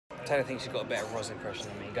Taylor thinks she's got a better Roz impression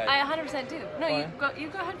than me. Go. I 100% do. No, you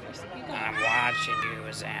go ahead first. You go. I'm watching you,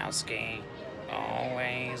 Wazowski.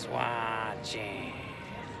 Always watching.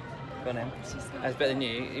 Go on then. That's better than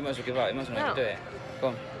you. You might as well give up. You might as well do it. Go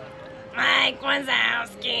on. Mike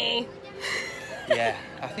Wazowski. Yeah,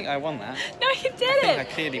 I think I won that. No, you didn't. I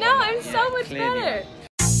clearly won no, that. I'm so much better.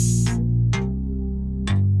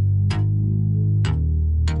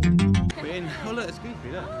 We're in. Oh look, it's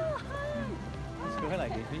Goofy. Look. Let's go. Hello,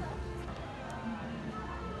 Goofy.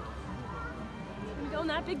 Can we go in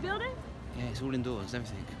that big building? Yeah, it's all indoors.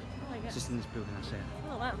 Everything. Oh my God. It's just in this building. That's it.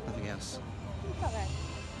 Oh wow. Nothing else. Look at that.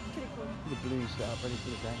 Pretty cool. The balloons set up ready for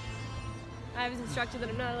the day. I was instructed that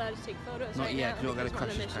I'm not allowed to take photos Not right yet, now. because we're going to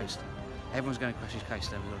Crush's Coast. Everyone's going to Crush's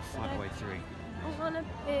Coast, then we've got to find our way through. I want a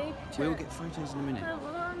picture. We'll get photos in a minute. I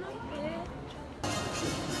want a picture.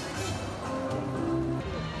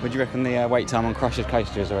 What do you reckon the wait time on Crush's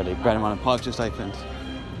Coast is already? Bear in mind, the park's just opened.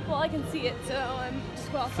 Well, I can see it, so I'm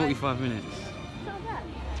disqualified. 45 minutes. It's not bad.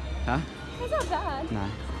 Huh? It's not bad. No.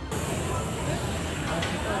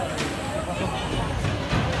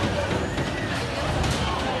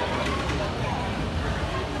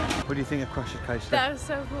 What do you think of Crush's Coast? That was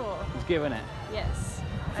so cool. It's good, wasn't it? Yes.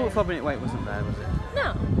 45-minute wait wasn't bad, was it?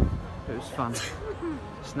 No. It was fun.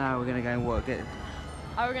 So now we're going to go and what? Get...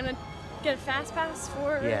 Are we going to get a fast pass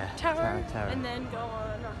for Tower, Tower, and then go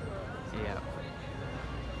on Rock and Roll? Yeah.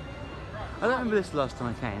 I don't remember this the last time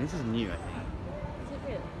I came. This is new, I think. Is it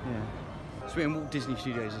really? Yeah. So we're in Walt Disney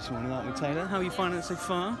Studios this morning, aren't we, Taylor? How are you finding it so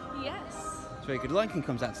far? Yes. It's very good. Lion King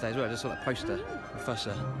comes out today as well. I just saw that poster,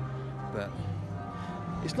 Mufasa. But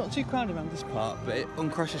it's not too crowded around this part, but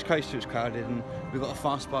on Crush's Coast it was crowded, and we've got a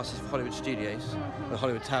fast passes for Hollywood Studios, the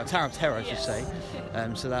Hollywood Tower of Terror, I should say.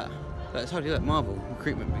 So that's how you look. Marvel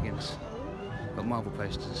recruitment begins. Got Marvel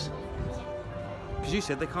posters. Because you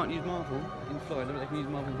said they can't use Marvel in Florida, but they can use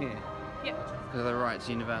Marvel here. Yep. Because of the rights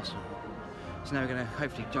to Universal. So now we're going to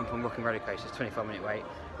hopefully jump on Rock and Roller Coaster, 25-minute wait,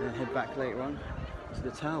 and then head back later on to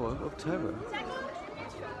the Tower of Terror.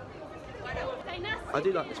 I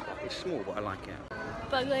do like this part. It's small, but I like it.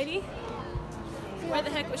 Bug Lady? Where the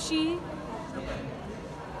heck was she?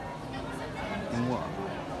 And what?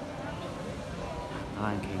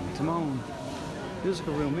 Lion King. Timon. It looks like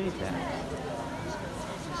a real meerkat.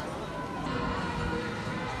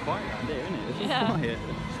 It's quiet around here, isn't it? It's Yeah. quiet.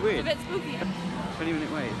 It's weird. It's a bit spooky.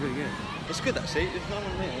 20-minute wait. It's really good. It's good, actually. There's no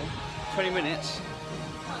one here. 20 minutes.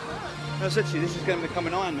 I said to you, this is going to become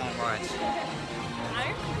an Iron Man ride.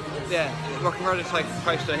 Yeah, Rock and Roller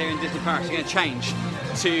Coaster here in Disney Paris is going to change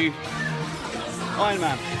to Iron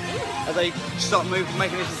Man as they start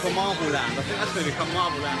making this into Marvel Land. I think that's going to become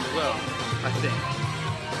Marvel Land as well. I think.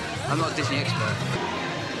 I'm not a Disney expert.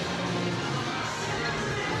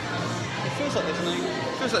 It feels like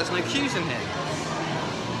there's no queues in here.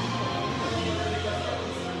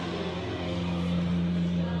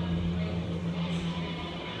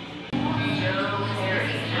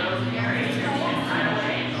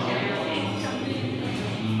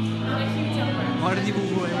 Why did you walk all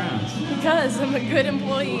the way around? Because I'm a good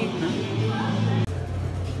employee.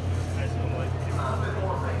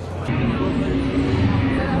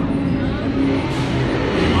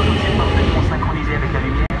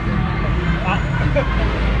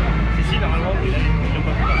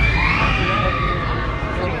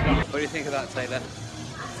 What do you think of that, Taylor?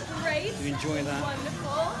 Great. Did you enjoy that? Wonderful.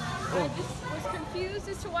 I just was confused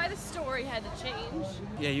as to why the story had to change.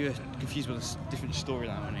 Yeah, you were confused with a different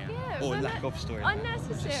storyline, weren't you? Yeah, or lack of storyline.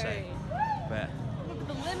 Unnecessary. But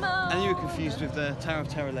The limo. and you were confused with the Tower of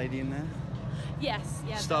Terror lady in there. Yes,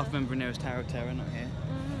 yeah. Staff member in there was Tower of Terror, not here.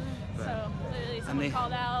 But So literally someone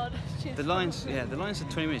called out. The lines said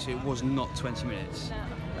 20 minutes. So it was not 20 minutes. No.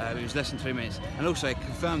 It was less than 20 minutes, and also it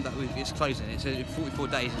confirmed that it's closing. It said 44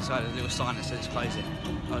 days inside a little sign that said it's closing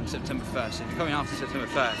on September 1st. So if you're coming after September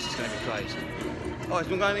 1st, it's going to be closed. Oh, it's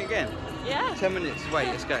been going again. Yeah. 10 minutes. Wait,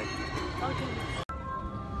 let's go. Okay.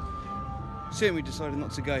 Soon we decided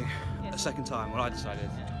not to go a second time. Well, I decided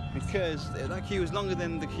because that queue was longer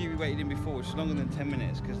than the queue we waited in before, which was longer than 10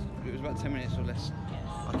 minutes because it was about 10 minutes or less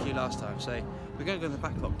our queue last time. So we're going to go on the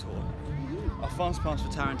backlog tour. Our fast pass for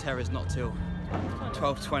Tower and Terror is not till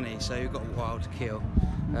 12:20, so we've got a while to kill.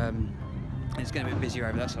 And it's going to be busier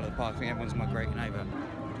over that side of the park. I think everyone's migrating over.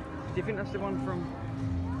 Do you think that's the one from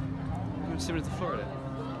similar to Florida?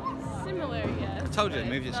 Similar, yes. I told you they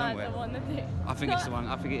moved it somewhere. The one that they... I think it's the one.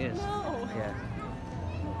 I think it is. No. Yeah.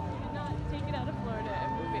 They did not take it out of Florida and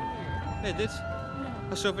move it here. Yeah, it did.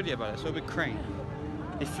 No. I saw a video about it. I saw a big crane.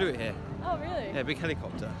 They flew it here. Oh, really? Yeah, a big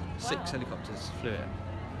helicopter. Wow. 6 helicopters flew it.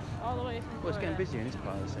 All the way from Well, it's getting busier in this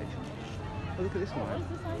part of the station. Oh, look at this line. What is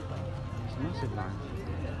this line for? It's a massive line.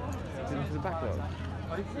 For the backlog.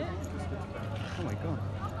 Oh my god.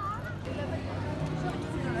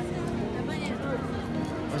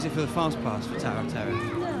 Or is it for the fast pass for Tower of Terror?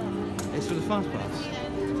 No. It's for the fast pass.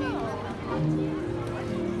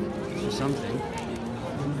 It's for something.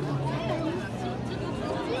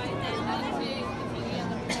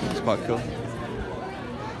 It's quite cool.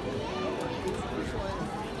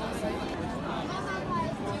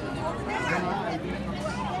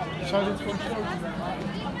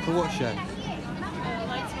 For what show?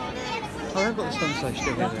 Oh, I've got the Sun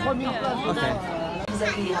still here. Okay. Vous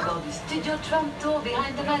accueillir à bord du Studio Tram Tour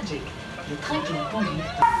Behind the Magic. Le train qui nous conduit.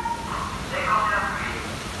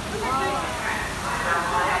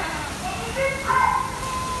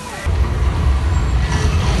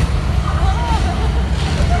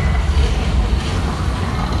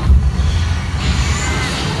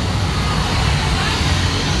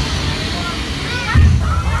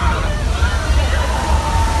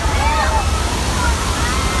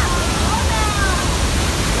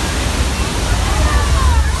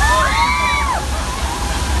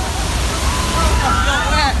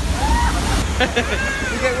 You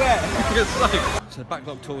get wet. You get soaked. So the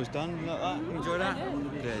backlog tour was done. You like that? You enjoy that?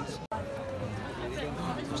 Good.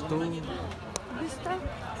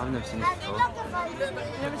 I've never seen this before.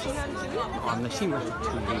 Never seen that? I've seen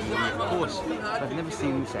Ratatouille, of course, but I've never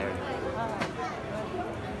seen this area.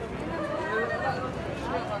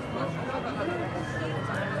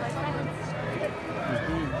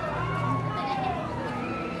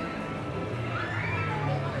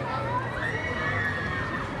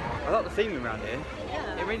 I like the theming around here.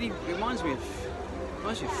 Yeah. It really reminds me of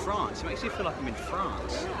France. It makes me feel like I'm in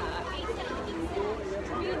France.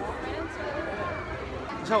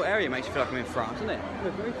 This whole area makes you feel like I'm in France, doesn't it?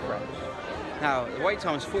 We're very French. Now, the wait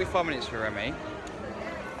time is 45 minutes for Remy.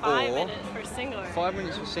 5 minutes for single. 5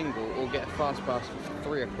 minutes for single, or get a fast pass for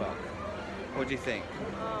 3 o'clock. What do you think?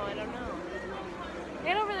 Oh, I don't know.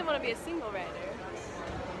 I don't really want to be a single rider.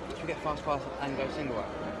 Should we get a fast pass and go single up?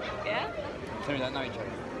 Yeah? Tell me that know each other.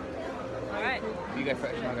 Alright. You go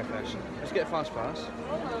first and I'll go first. Let's get a fast pass.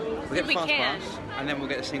 We'll get the fast pass and then we'll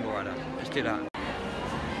get a single rider. Let's do that.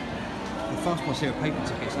 The fast pass here are paper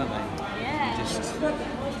tickets, aren't they? Yeah. You just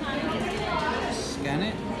scan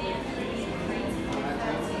it.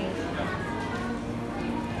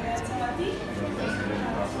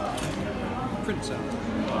 Printer.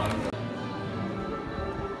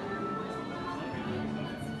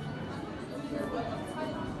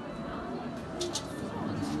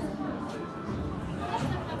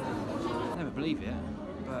 Believe it,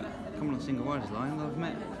 but coming on the single riders line, I've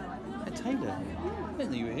met a Taylor. I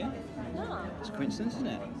didn't know you were here. No. It's a coincidence, isn't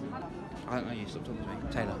it? I don't know you. Stop talking to me,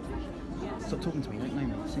 Taylor. Stop talking to me. You don't know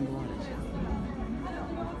me. Single riders.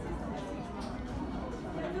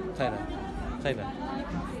 Taylor. Taylor.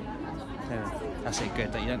 Taylor. That's it.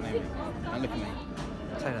 Good. You don't know me. Don't look at me.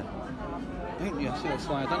 Taylor. Don't you? I see that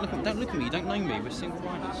slide. Don't look at me. You don't know me. We're single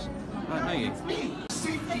riders. I don't know you.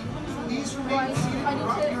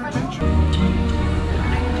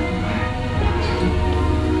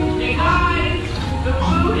 Hey guys, the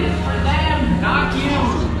food is for them, not you.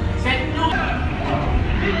 Said no.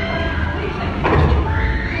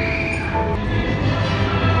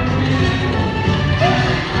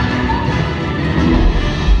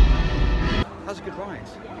 That's a good ride.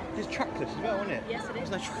 It's trackless as well, isn't it? Yes, it is.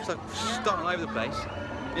 There's no track. It's like starting all over the place.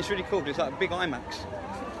 It's really cool. It's like a big IMAX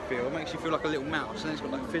feel. It makes you feel like a little mouse, and then it's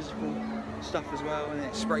got like physical stuff as well, and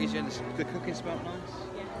it sprays you. And the cooking smelled nice.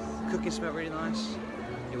 Yes. The cooking smelled really nice.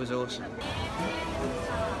 It was awesome.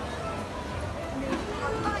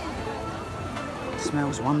 It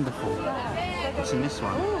smells wonderful. What's in this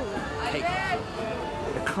one? Cake.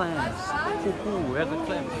 The clams. Ooh, we had the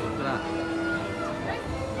clams. Look at that.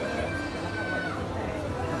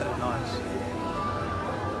 That looks nice.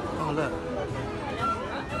 Oh look.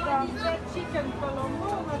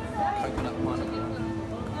 Coconut pineapple.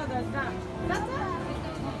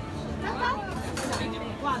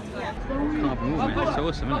 Carbon wool, man. It's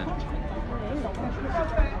awesome, isn't it?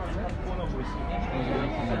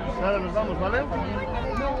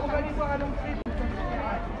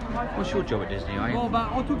 What's your job at Disney? I carve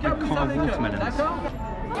watermelons.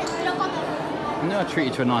 I know I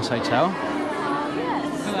treated you to a nice hotel.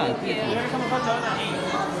 Yes. Look at that.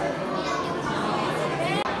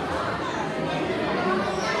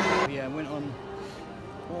 Yeah, went on.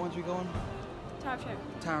 What ones we go on? Tower of Terror.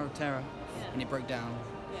 Tower of Terror, Yeah. and it broke down.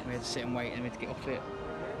 Yeah. We had to sit and wait, and we had to get off it,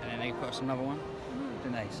 and then they put us another one,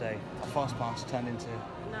 didn't they? So our fast pass turned into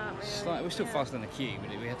Not really. slight. We're still faster than the queue, but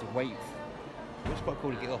we had to wait. It was quite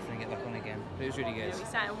cool to get off and get back on again. But it was really good. Yeah, we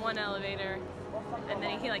sat in one elevator, and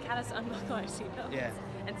then he like had us unbuckle our seatbelts. Yeah.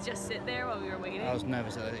 and just sit there while we were waiting. I was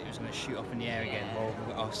nervous that it was going to shoot up in the air again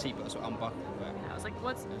while our seatbelts were unbuckled. But I was like,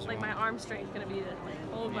 what's like my arm strength going to be to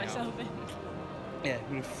like hold myself in? yeah,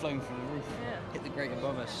 we would have flown through the roof, hit the grate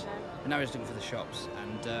above us. But now we're just looking for the shops,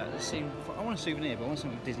 and let's see. I want a souvenir, but I want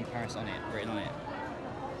something with Disney Paris on it, written on it.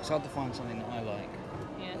 It's hard to find something that I like.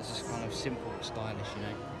 Yeah. It's just kind of simple but stylish, you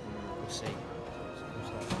know. We'll see.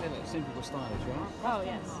 They look simple but stylish, right? Oh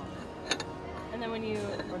yes. And then when you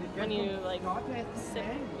like sip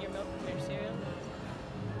your milk from your cereal.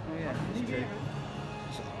 Oh yeah, that's true.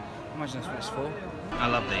 So, imagine that's what it's for. I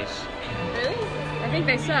love these. Really? I think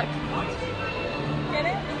they suck. Get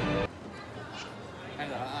it? How do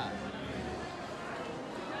you like that?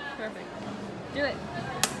 Perfect. Do it.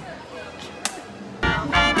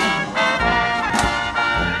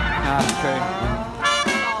 That's true.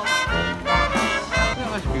 That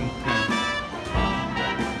ice cream cone.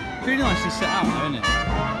 It's really nicely set out though, isn't it?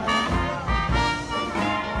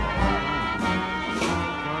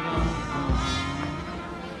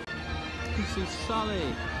 This is Sully.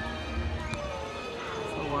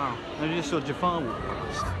 Oh wow. I just saw Jafar walk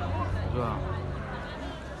past as well.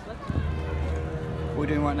 What are we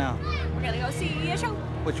doing right now? We're gonna go see a show.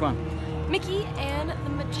 Which one? Mickey and the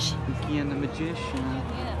Magician. Mickey and the Magician.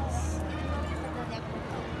 Yes.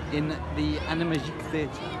 In the Animagique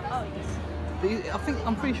Theatre. Oh yes.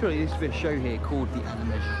 I'm pretty sure there used to be a show here called the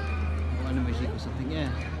Animagique. Or Animagique or something, yeah.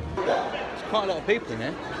 There's quite a lot of people in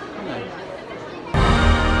here, isn't there?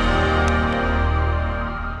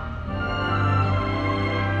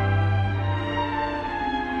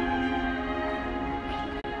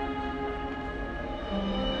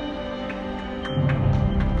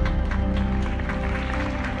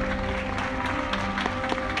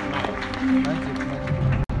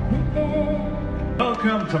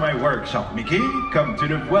 Welcome to my workshop, Mickey. Come to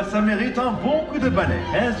le bois, ça mérite un bon coup de balai.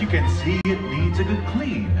 As you can see, it needs a good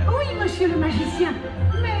clean. Oui, monsieur le magicien.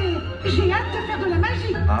 Mais j'ai hâte de faire de la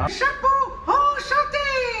magie. Ah. Chapeau,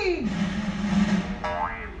 enchanté!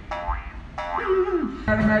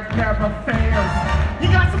 You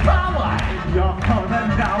got some power in your corner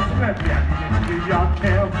now.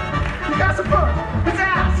 You got some fun. Let's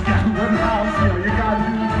ask. What house you got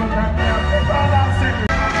to do for that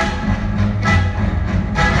now?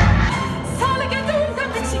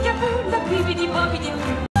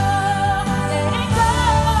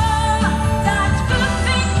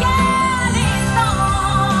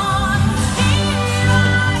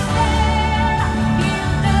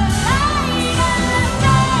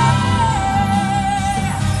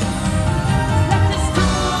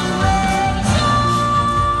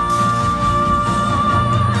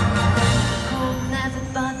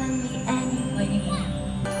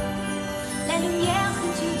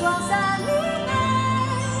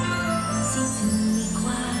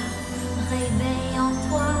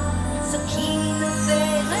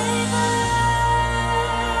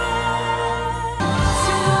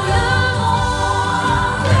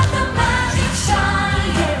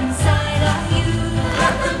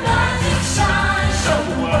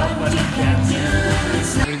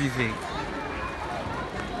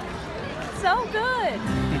 So good.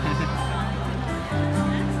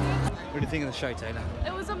 What do you think of the show, Taylor?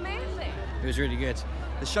 It was amazing. It was really good.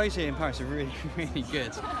 The shows here in Paris are really, really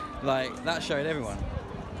good. Like, that showed everyone.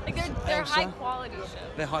 Like they're Elsa. high quality shows.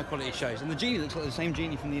 They're high quality shows. And the genie looks like the same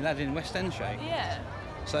genie from the Aladdin West End show. Yeah.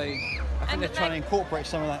 So I think And they're trying to like- incorporate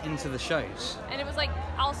some of that into the shows. And it was like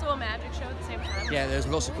also a magic show at the same time. Yeah, there's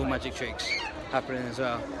lots of cool magic tricks happening as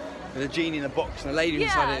well. With a genie in a box and the lady Yeah,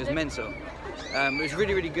 inside it was they're- mental. It was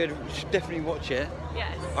really, really good. You should definitely watch it.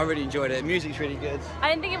 Yes. I really enjoyed it. The music's really good. I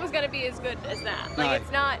didn't think it was gonna be as good as that. Like No.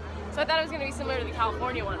 it's not. So I thought it was gonna be similar to the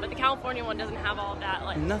California one, but the California one doesn't have all of that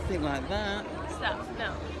like Nothing like that. stuff.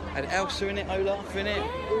 No. Had Elsa in it, Olaf in it,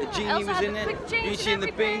 Yeah, the genie Elsa was had in the it, quick change Beauty and and the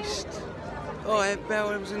everything. Beast. Oh,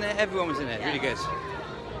 Belle was in there, everyone was in it. Yeah. Really good.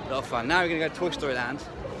 A lot of fun. Now we're gonna go to Toy Story Land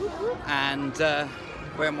and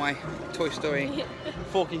wear my Toy Story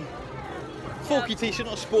Forky t-shirt,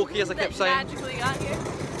 not Sporky as I kept saying. Magically got here.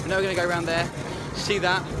 And now we're going to go around there, see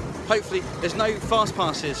that. Hopefully, there's no fast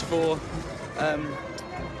passes for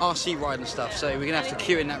RC ride and stuff, so we're going to have to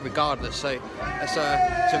queue in that regardless. So that's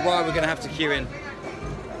a ride we're going to have to queue in.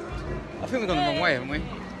 I think we've gone the wrong way, haven't we?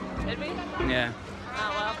 Did we? Yeah.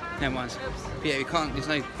 Oh well. Never mind. Oops. But yeah, we can't. There's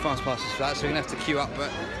no fast passes for that, so we're going to have to queue up. But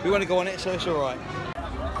we want to go on it, so it's all right.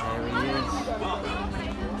 There he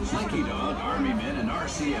is. Slinky Dog, Army men, and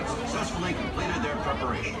RC have successfully completed their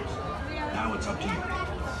preparations. Now it's up to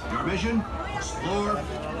you. Your mission? Explore,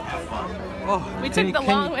 have fun. Oh, We took the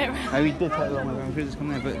long way around. Oh, we did take the long way around. We could just come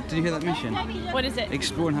there. But did you hear that mission? What is it?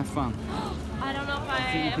 Explore and have fun. I don't know if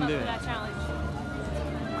I think you am can up do for it. that challenge.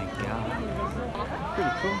 Pretty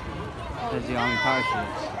cool. There's the army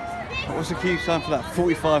parachutes. What's the queue time for that?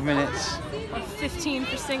 45 minutes. Or 15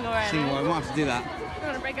 for single rider. Single, I might have to do that. You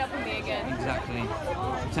want to break up with me again? Exactly.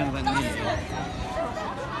 Pretend I don't need it.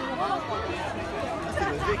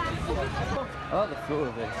 I like the feel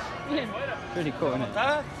of this. Yeah. Pretty cool, isn't it?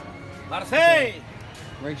 Marcel!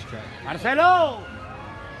 Racetrack. Marcelo!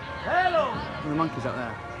 Hello! And the monkeys up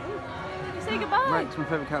there. Say goodbye. Rex, my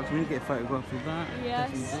favourite character. We need to get a photograph with that.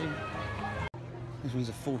 Yes. Definitely do. This one's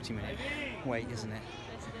a 40-minute wait, isn't it?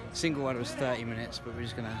 Single rider was 30 minutes, but we're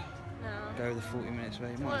just gonna go with the 40 minutes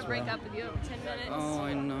wait. I want to break up with you over 10 minutes. Oh,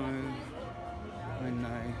 I know. I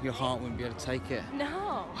know. Your heart wouldn't be able to take it.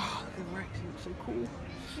 No. Oh, look at Rex, he looks so cool.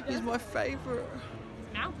 He's my favourite.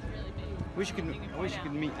 His mouth is really big. Wish you could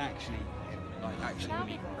meet actually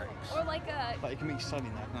meet Rex. Or like a. Like you can meet Sully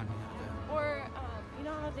now, can't you? Or you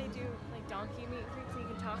know how they do like donkey meet and greets and you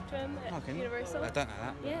can talk to him at Okay. Universal? I don't know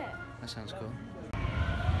that. Yeah. That sounds cool.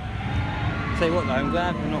 Tell you what though, I'm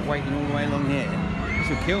glad we're not waiting all the way along here. This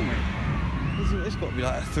will kill me. It's got to be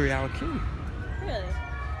like a 3-hour queue. Really?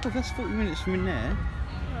 Look, that's 40 minutes from in there.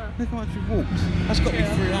 Huh. Look how much we walked. That's got to be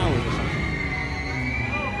 3 hours or something.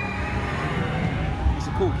 It's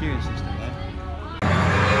a cool queuing system though.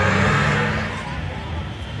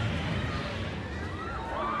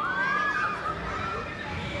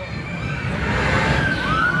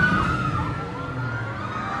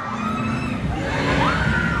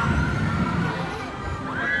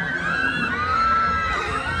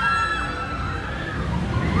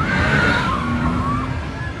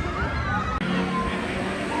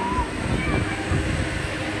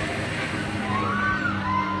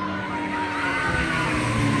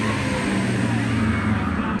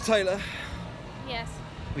 Taylor, Yes.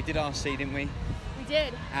 we did RC, didn't we? We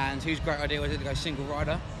did. And whose great idea was it to go single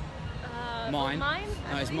rider? Mine. Mine?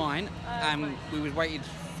 No, it's mine. Mine. We was waited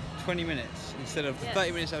 20 minutes instead of the Yes.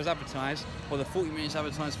 30 minutes that was advertised, or the 40 minutes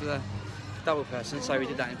advertised for the double person. So we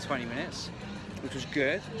did that in 20 minutes, which was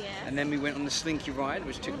good. Yes. And then we went on the slinky ride,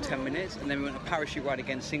 which took 10 minutes, and then we went on a parachute ride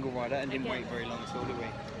again, single rider, and didn't Again. wait very long at all, did we?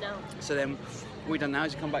 No. So then, what we done now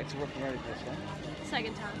is you come back to Rock and Roller Coaster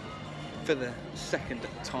Second time. for the second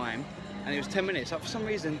time, and it was 10 minutes. Like, for some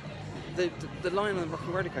reason, the line on the Rock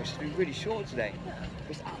and Roller Coaster has been really short today.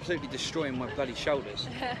 It's absolutely destroying my bloody shoulders.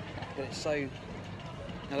 But it's so,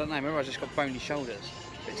 I don't know, maybe I just got bony shoulders.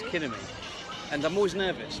 But it's killing me. And I'm always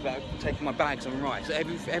nervous about taking my bags on rides. So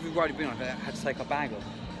every ride we've been on, I had to take our bag off.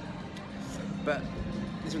 But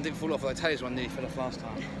this one didn't fall off. Like Taylor's one nearly fell off last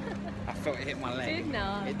time. I felt it hit my leg. Did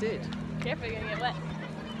not. It did. Careful, you're gonna get wet.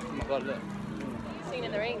 Oh my god, look. Singing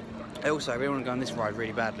in the rain. Also, we want to go on this ride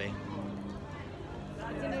really badly.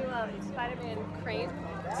 The new Spider-Man crane.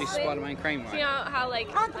 This thing. Spider-Man crane So you ride. know how like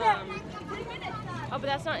oh, but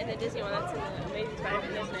that's not in the Disney one. That's in the Amazing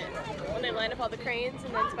Spider-Man, isn't it? When they line up all the cranes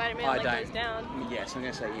and then Spider-Man I like don't. goes down. Yes, I'm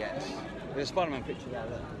going to say yes. There's a Spider-Man picture there,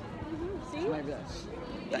 look. See? So maybe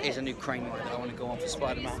that is a new crane ride that I want to go on for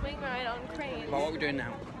Spider-Man. Swing ride on cranes. Well, what are we doing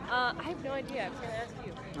now? I have no idea. I was gonna ask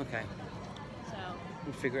you. Okay, So.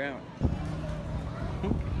 we'll figure it out.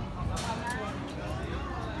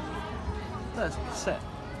 That's a cassette.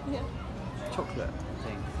 Yeah. Chocolate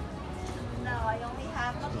thing. No, I only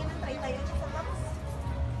have 38 seconds.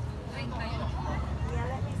 Yeah,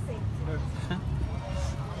 let me see.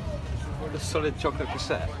 What a solid chocolate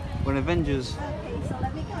cassette. When Avengers. Okay, so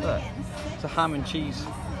let me go Look, again. it's a ham and cheese.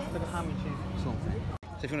 Look at ham and cheese.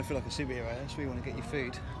 So if you want to feel like a superhero, that's where you want to get your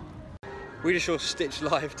food. We just saw Stitch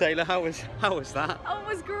live, Taylor. How was that? Oh, it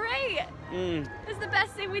was great. It was the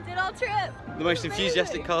best thing we did all trip. The most Amazing.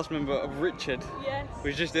 enthusiastic cast member of Richard. Yes.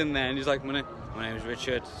 Was just in there and he's like, my name is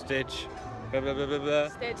Richard, Stitch, blah blah blah blah blah.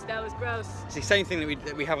 Stitch, that was gross. It's the same thing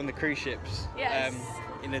that we have on the cruise ships. Yes.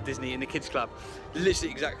 In the Disney, in the kids club.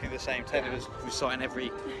 Literally exactly the same. Taylor was reciting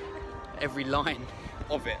every line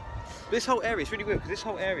of it. But this whole area, it's really weird because this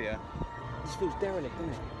whole area, this feels derelict,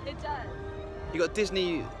 doesn't it? It does. You got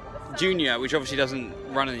Disney Junior, which obviously doesn't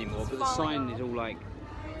run anymore, but the sign is all like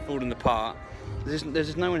falling apart. There's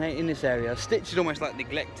just no one in this area. Stitch is almost like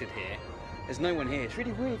neglected here. There's no one here. It's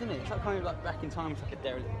really weird, isn't it? It's like kind of like back in time. It's like a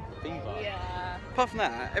derelict theme park. Yeah. Apart from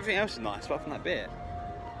that, everything else is nice. Apart from that bit.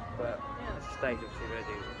 But that's the stage. Obviously, we're gonna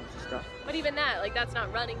do lots of stuff. But even that, like that's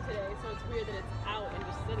not running today, so it's weird that it's out and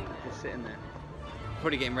just sitting there. Just sitting there.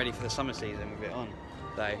 Probably getting ready for the summer season with it on,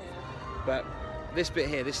 though. But this bit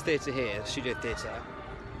here, this theatre here, Studio Theatre,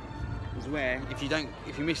 is where if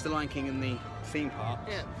you miss the Lion King in the theme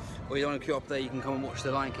parks, or you don't want to queue up there, you can come and watch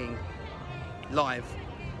the Lion King live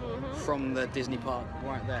from the Disney park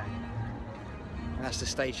right there. And that's the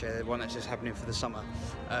stage show, the one that's just happening for the summer.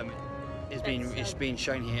 It's being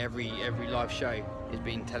shown here. Every live show is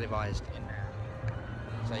being televised in there.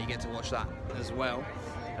 So you get to watch that as well.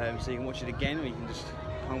 So you can watch it again, or you can just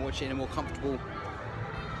kind of watch it in a more comfortable,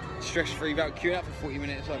 stress-free without queuing up for 40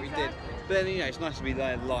 minutes like we did. But then, you know, it's nice to be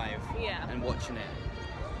there live and watching it.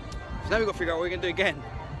 So now we've got to figure out what we're going to do again.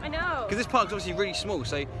 I know. Because this park's obviously really small,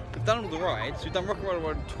 so we've done all the rides. We've done Rock and Roller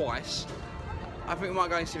World twice. I think we might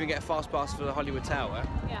go and see if we can get a fast pass for the Hollywood Tower.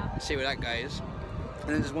 Yeah. See where that goes.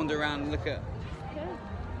 And then just wander around and look at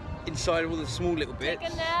inside all the small little bits.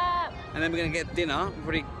 Take a nap. And then we're going to get dinner.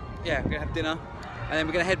 We're going to have dinner. And then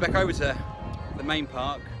we're going to head back over to the main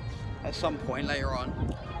park at some point later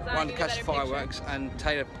on. Run to catch the fireworks. And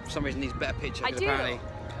Taylor, for some reason, needs a better picture. I do.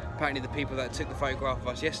 Apparently the people that took the photograph of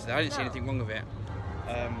us yesterday, I didn't see anything wrong with it.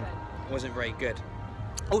 Wasn't very good.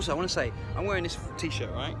 Also, I want to say, I'm wearing this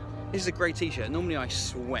t-shirt, right? This is a grey t-shirt. Normally I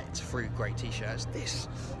sweat through grey t-shirts. This,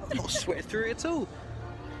 I'm not sweating through it at all.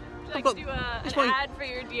 Would you like to do an ad for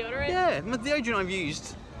your deodorant? Yeah, the deodorant I've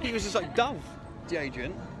used, it was just like Dove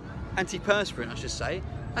deodorant, antiperspirant I should say.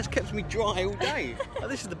 That's kept me dry all day. Like,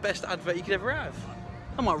 this is the best advert you could ever have.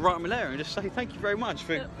 I might write Malaria and just say thank you very much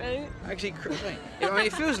for actually. I mean,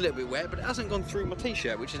 it feels a little bit wet, but it hasn't gone through my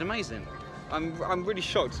t-shirt, which is amazing. I'm really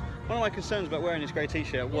shocked. One of my concerns about wearing this grey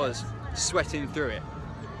t-shirt was sweating through it,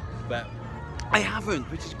 but I haven't,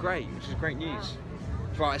 which is great. Which is great news.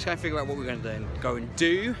 Right, let's go and figure out what we're going to go and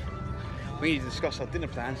do. We need to discuss our dinner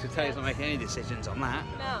plans. So Taylor's not making any decisions on that.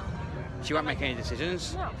 No. She won't make any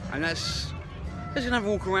decisions. No. And let's just have a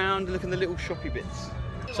walk around and look at the little shoppy bits.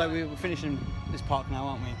 So we're finishing this park now,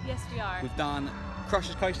 aren't we? Yes, we are. We've done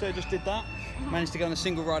Crusher's Coaster, just did that. Managed to go on a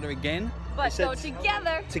single rider again. But go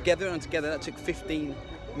together. Together, that took 15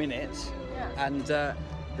 minutes. Yeah. And the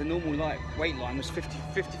normal wait line was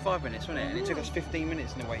 55 minutes, wasn't it? And it took us 15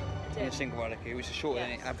 minutes in the wait in a single rider queue, which is shorter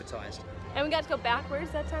than it advertised. And we got to go backwards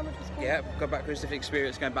that time, which was cool. Yeah, go backwards, different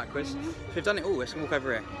experience going backwards. So we've done it all, let's walk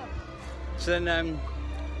over here. So then, yeah,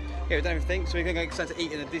 we've done everything. So we're going to go start to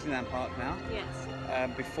eat in the Disneyland park now. Yes.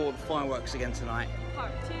 Before the fireworks again tonight.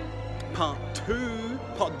 Part 2. Part 2?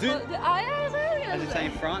 Part 2? As they say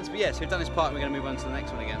in France. But yeah, so we've done this part and we're going to move on to the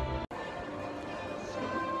next one again.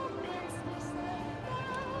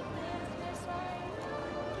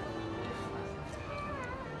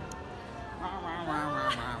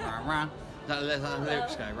 Let the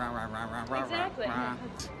lyrics go. Exactly.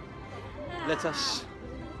 Let us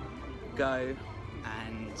go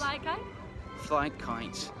and fly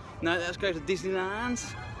kites. No, let's go to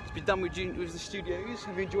Disneyland. To be done with the studios.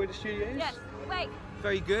 Have you enjoyed the studios? Yes. Wait.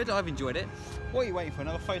 Very good. I've enjoyed it. What are you waiting for?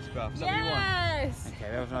 Another photograph? Is that what you want? Yes. Okay,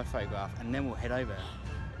 we'll have another photograph, and then we'll head over to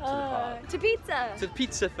the park. To pizza. To the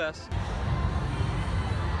pizza first.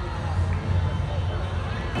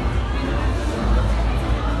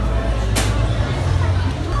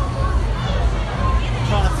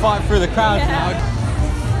 Trying to fight through the crowd now.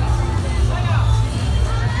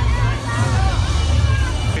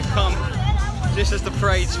 We've come just as the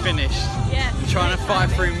parade's finished. Yes. And trying to fight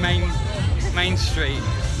through Main Street.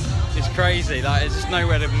 It's crazy. Like, there's just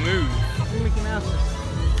nowhere to move. Mickey Mouse.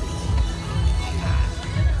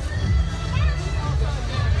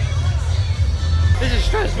 This is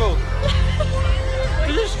stressful.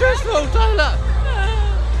 This is stressful, Tyler.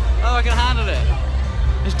 Oh, I can handle it.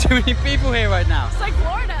 There's too many people here right now. It's like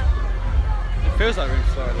Florida. It feels like we're in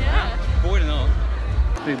Florida. Yeah. It's boring enough.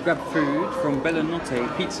 We've grabbed food from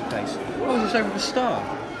Bellanotte Pizza Place. Oh, it's just over the star.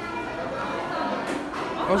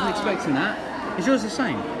 I wasn't expecting that. Is yours the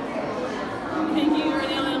same? Thank you. You're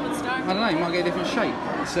the only one with star. I don't know, you might get a different shape.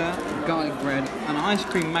 It's garlic bread, an ice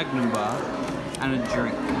cream magnum bar, and a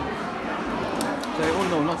drink. So all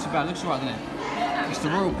in all, not too bad. Looks right, doesn't it? It's the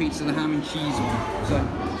royal pizza, the ham and cheese one. So,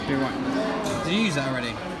 you're right. Did you use that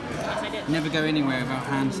already? Yes, I did. Never go anywhere without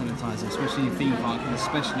hand sanitizer, especially in theme parks and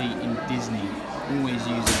especially in Disney. Always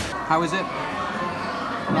use it. How is it?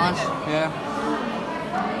 Nice? Yeah.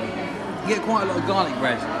 You get quite a lot of garlic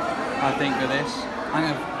bread, I think, with this. I'm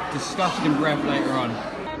going to have disgusting breath later on.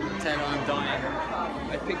 Taylor, I'm dying.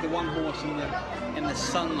 I picked the one horse in the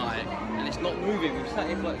sunlight and it's not moving. We've sat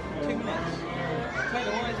here for like 2 minutes.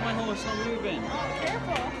 Taylor, why is my horse not moving?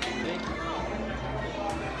 Careful. See?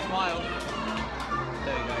 Smile.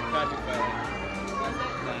 There you go, perfect photo.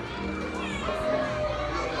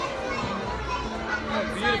 Oh,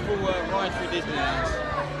 beautiful ride through Disneyland.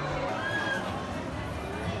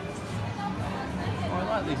 Oh, I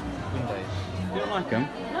like these windows. You don't like them?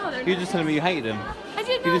 No, they're You're just telling me you hated them. I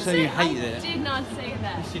did You not just said say you hated it. I did not say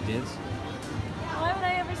that. Yes, you did. Why would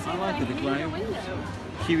I ever say I like that? it, the I hate glow. a window.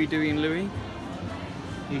 Huey, Dewey and Louie.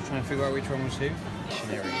 You trying to figure out which one was who?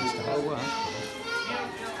 Missionaries, the whole world.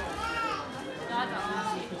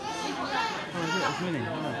 Oh, look, it's Minnie.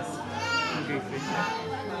 Oh, goofy.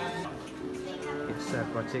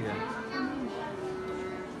 served by Tigger.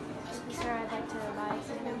 Sir, I'd like to buy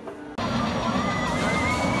something.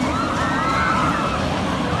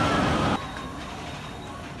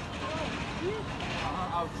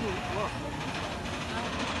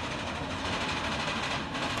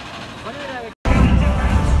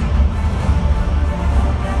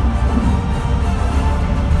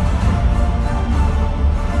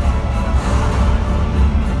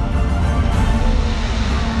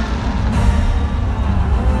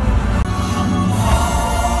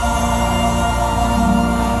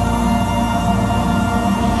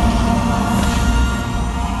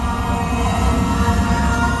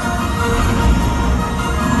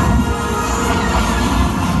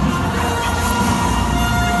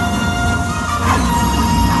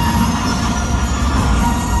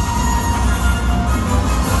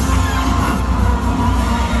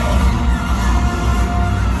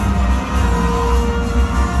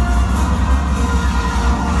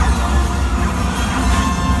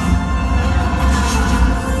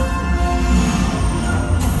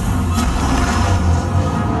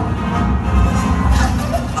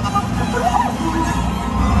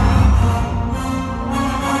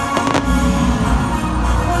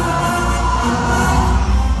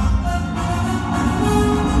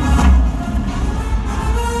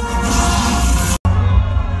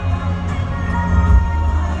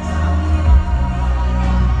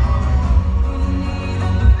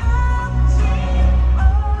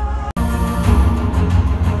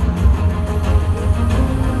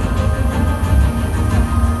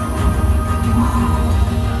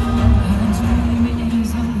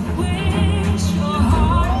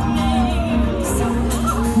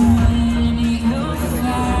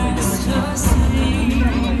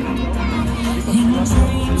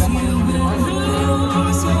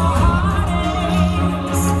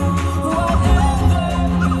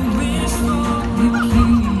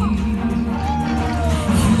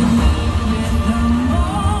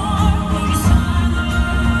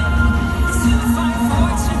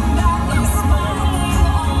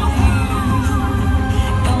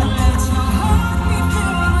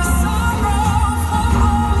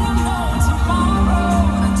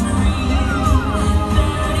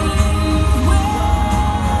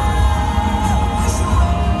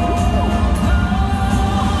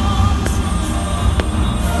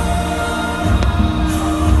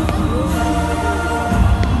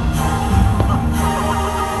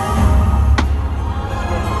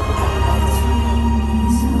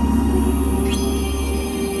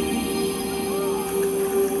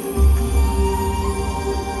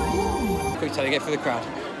 Taylor, get through the crowd.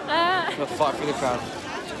 We'll fight through the crowd.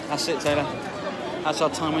 That's it, Taylor. That's our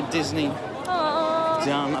time with Disney. Aww.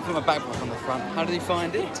 Done. I put my backpack on the front. How did you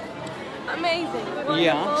find it? Amazing. Wonderful.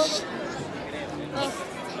 Yes. Oh.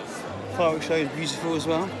 Fireworks show is beautiful as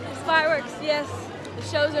well. Fireworks, yes. The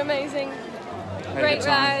shows are amazing. Had a Great good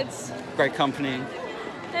time. rides. Great company.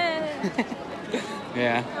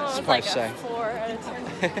 Yeah, Oh, it's it's supposed like to a say. 4 out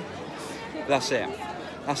of 10. That's it.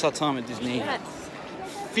 That's our time at Disney. Yes.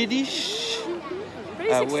 Finish.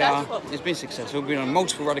 Pretty successful. It's been successful. We've been on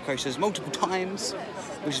multiple roller coasters multiple times,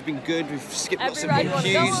 which has been good. We've skipped Every lots of ride big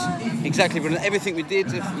you wanna go queues. Exactly, we've done everything we did.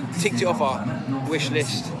 We ticked it off our wish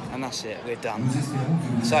list, and that's it. We're done.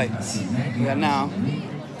 So we are now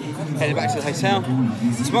headed back to the hotel.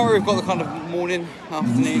 Tomorrow we've got the kind of morning,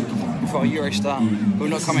 afternoon before our Eurostar. But we're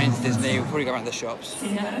not coming into Disney. We'll probably go around the shops.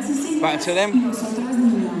 But until then,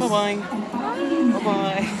 bye bye. Bye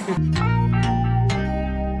bye.